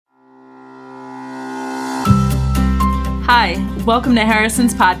Hi, welcome to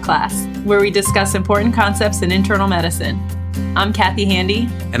Harrison's Podcast, where we discuss important concepts in internal medicine. I'm Kathy Handy.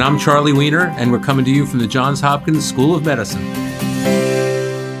 And I'm Charlie Weiner, and we're coming to you from the Johns Hopkins School of Medicine.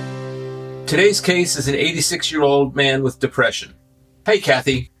 Today's case is an 86-year-old man with depression. Hey,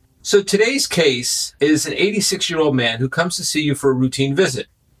 Kathy. So today's case is an 86-year-old man who comes to see you for a routine visit.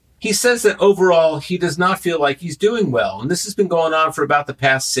 He says that overall, he does not feel like he's doing well, and this has been going on for about the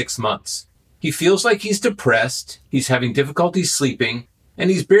past 6 months. He feels like he's depressed, he's having difficulty sleeping, and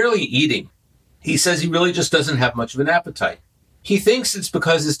he's barely eating. He says he really just doesn't have much of an appetite. He thinks it's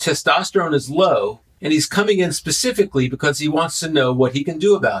because his testosterone is low, and he's coming in specifically because he wants to know what he can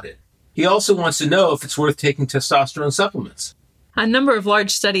do about it. He also wants to know if it's worth taking testosterone supplements. A number of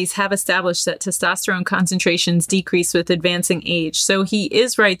large studies have established that testosterone concentrations decrease with advancing age, so he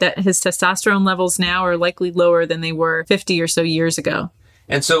is right that his testosterone levels now are likely lower than they were 50 or so years ago.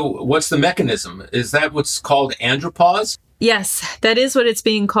 And so what's the mechanism? Is that what's called andropause? Yes, that is what it's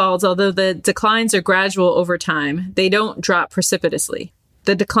being called, although the declines are gradual over time. They don't drop precipitously.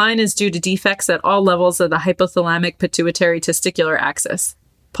 The decline is due to defects at all levels of the hypothalamic pituitary testicular axis.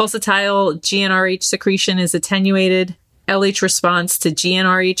 Pulsatile GnRH secretion is attenuated, LH response to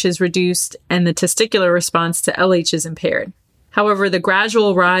GnRH is reduced, and the testicular response to LH is impaired. However, the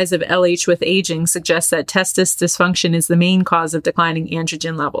gradual rise of LH with aging suggests that testis dysfunction is the main cause of declining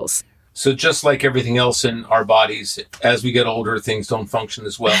androgen levels. So just like everything else in our bodies, as we get older, things don't function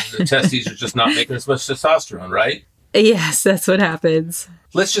as well. The testes are just not making as much testosterone, right? Yes, that's what happens.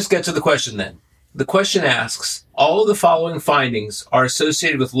 Let's just get to the question then. The question asks, all of the following findings are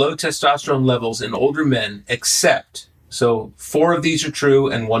associated with low testosterone levels in older men except, so 4 of these are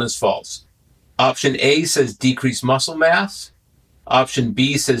true and 1 is false. Option A says decreased muscle mass. Option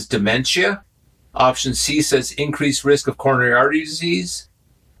B says dementia. Option C says increased risk of coronary artery disease.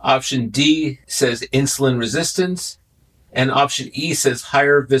 Option D says insulin resistance. And option E says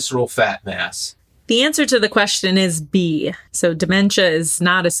higher visceral fat mass. The answer to the question is B. So dementia is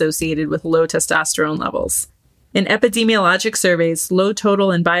not associated with low testosterone levels. In epidemiologic surveys, low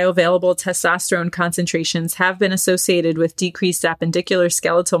total and bioavailable testosterone concentrations have been associated with decreased appendicular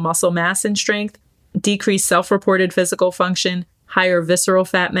skeletal muscle mass and strength, decreased self-reported physical function, higher visceral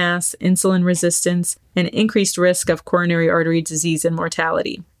fat mass, insulin resistance, and increased risk of coronary artery disease and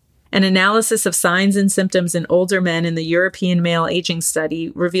mortality. An analysis of signs and symptoms in older men in the European Male Aging Study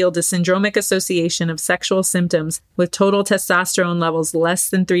revealed a syndromic association of sexual symptoms with total testosterone levels less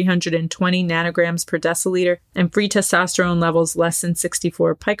than 320 nanograms per deciliter and free testosterone levels less than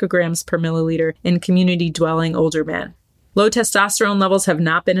 64 picograms per milliliter in community-dwelling older men. Low testosterone levels have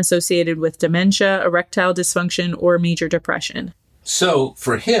not been associated with dementia, erectile dysfunction, or major depression. So,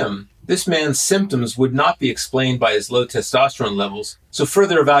 for him, this man's symptoms would not be explained by his low testosterone levels, so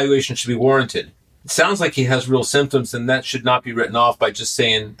further evaluation should be warranted. It sounds like he has real symptoms, and that should not be written off by just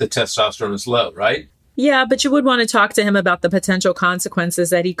saying the testosterone is low, right? Yeah, but you would want to talk to him about the potential consequences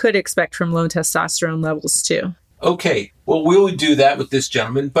that he could expect from low testosterone levels, too. Okay, well, we'll do that with this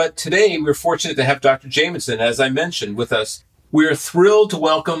gentleman, but today we're fortunate to have Dr. Jamison, as I mentioned, with us. We're thrilled to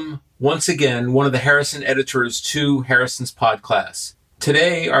welcome, once again, one of the Harrison editors to Harrison's Podcast.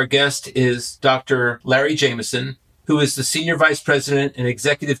 Today, our guest is Dr. Larry Jamison, who is the Senior Vice President and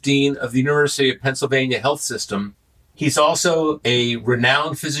Executive Dean of the University of Pennsylvania Health System. He's also a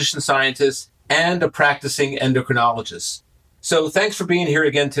renowned physician scientist and a practicing endocrinologist. So thanks for being here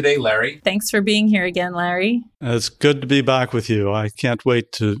again today, Larry. Thanks for being here again, Larry. It's good to be back with you. I can't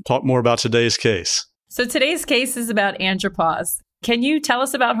wait to talk more about today's case. So today's case is about andropause. Can you tell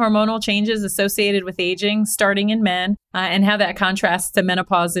us about hormonal changes associated with aging, starting in men, and how that contrasts to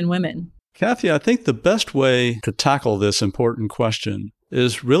menopause in women? Kathy, I think the best way to tackle this important question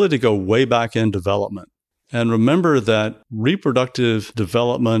is really to go way back in development. And remember that reproductive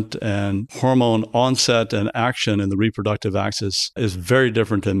development and hormone onset and action in the reproductive axis is very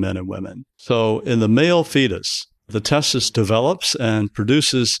different in men and women. So in the male fetus, the testis develops and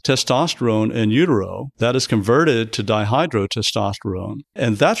produces testosterone in utero that is converted to dihydrotestosterone.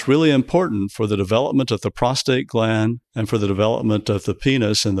 And that's really important for the development of the prostate gland and for the development of the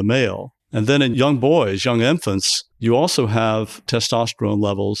penis in the male. And then in young boys, young infants, you also have testosterone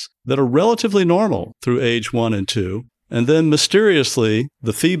levels that are relatively normal through age 1 and 2. And then mysteriously,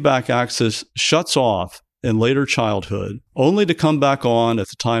 the feedback axis shuts off in later childhood, only to come back on at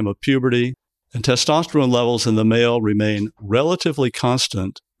the time of puberty. And testosterone levels in the male remain relatively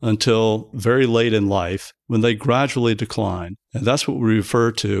constant until very late in life when they gradually decline. And that's what we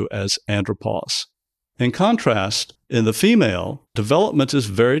refer to as andropause. In contrast, in the female, development is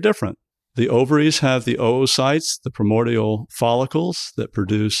very different. The ovaries have the oocytes, the primordial follicles that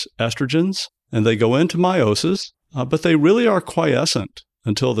produce estrogens, and they go into meiosis. but they really are quiescent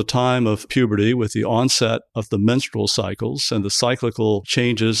until the time of puberty with the onset of the menstrual cycles and the cyclical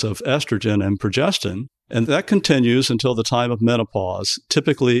changes of estrogen and progestin. And that continues until the time of menopause,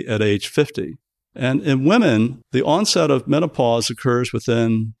 typically at age 50. And in women, the onset of menopause occurs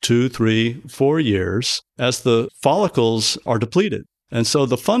within 2, 3, 4 years as the follicles are depleted. And so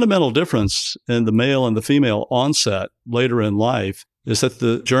the fundamental difference in the male and the female onset later in life is that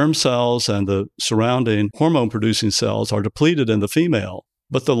the germ cells and the surrounding hormone-producing cells are depleted in the female,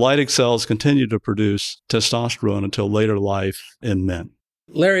 but the Leydig cells continue to produce testosterone until later life in men.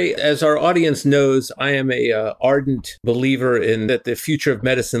 Larry, as our audience knows, I am a ardent believer in that the future of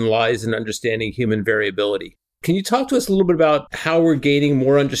medicine lies in understanding human variability. Can you talk to us a little bit about how we're gaining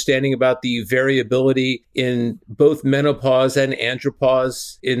more understanding about the variability in both menopause and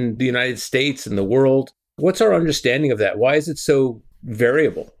andropause in the United States and the world? What's our understanding of that? Why is it so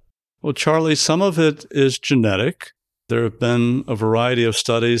variable? Well, Charlie, some of it is genetic. There have been a variety of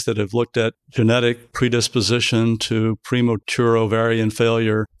studies that have looked at genetic predisposition to premature ovarian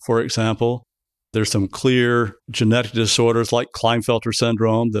failure, for example. There's some clear genetic disorders like Klinefelter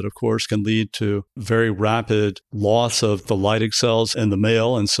syndrome that, of course, can lead to very rapid loss of the Leydig cells in the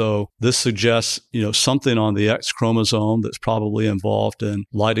male. And so this suggests, something on the X chromosome that's probably involved in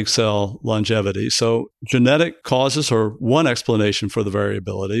Leydig cell longevity. So genetic causes are one explanation for the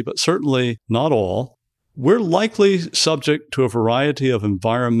variability, but certainly not all. We're likely subject to a variety of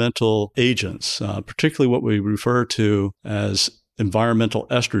environmental agents, particularly what we refer to as environmental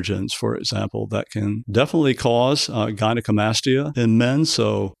estrogens, for example, that can definitely cause gynecomastia in men.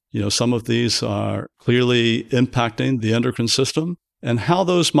 So, some of these are clearly impacting the endocrine system. And how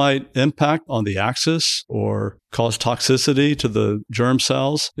those might impact on the axis or cause toxicity to the germ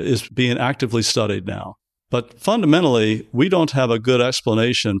cells is being actively studied now. But fundamentally, we don't have a good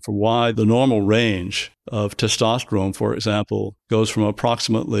explanation for why the normal range of testosterone, for example, goes from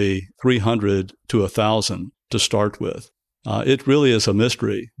approximately 300 to 1,000 to start with. It really is a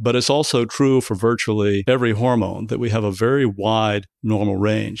mystery, but it's also true for virtually every hormone that we have a very wide normal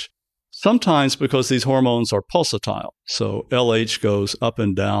range. Sometimes because these hormones are pulsatile, so LH goes up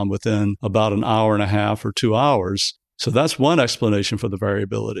and down within about an hour and a half or 2 hours. So that's one explanation for the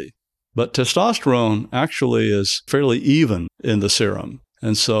variability. But testosterone actually is fairly even in the serum.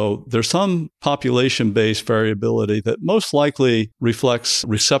 And so there's some population-based variability that most likely reflects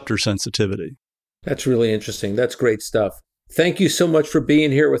receptor sensitivity. That's really interesting. That's great stuff. Thank you so much for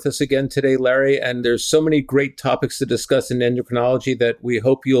being here with us again today, Larry. And there's so many great topics to discuss in endocrinology that we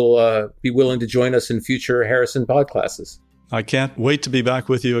hope you'll be willing to join us in future Harrison pod classes. I can't wait to be back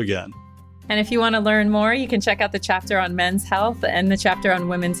with you again. And if you want to learn more, you can check out the chapter on men's health and the chapter on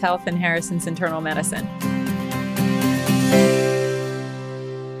women's health in Harrison's Internal Medicine.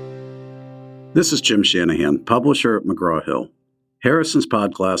 This is Jim Shanahan, publisher at McGraw-Hill. Harrison's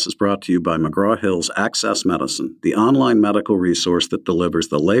Podcast is brought to you by McGraw-Hill's Access Medicine, the online medical resource that delivers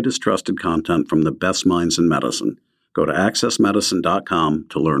the latest trusted content from the best minds in medicine. Go to accessmedicine.com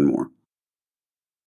to learn more.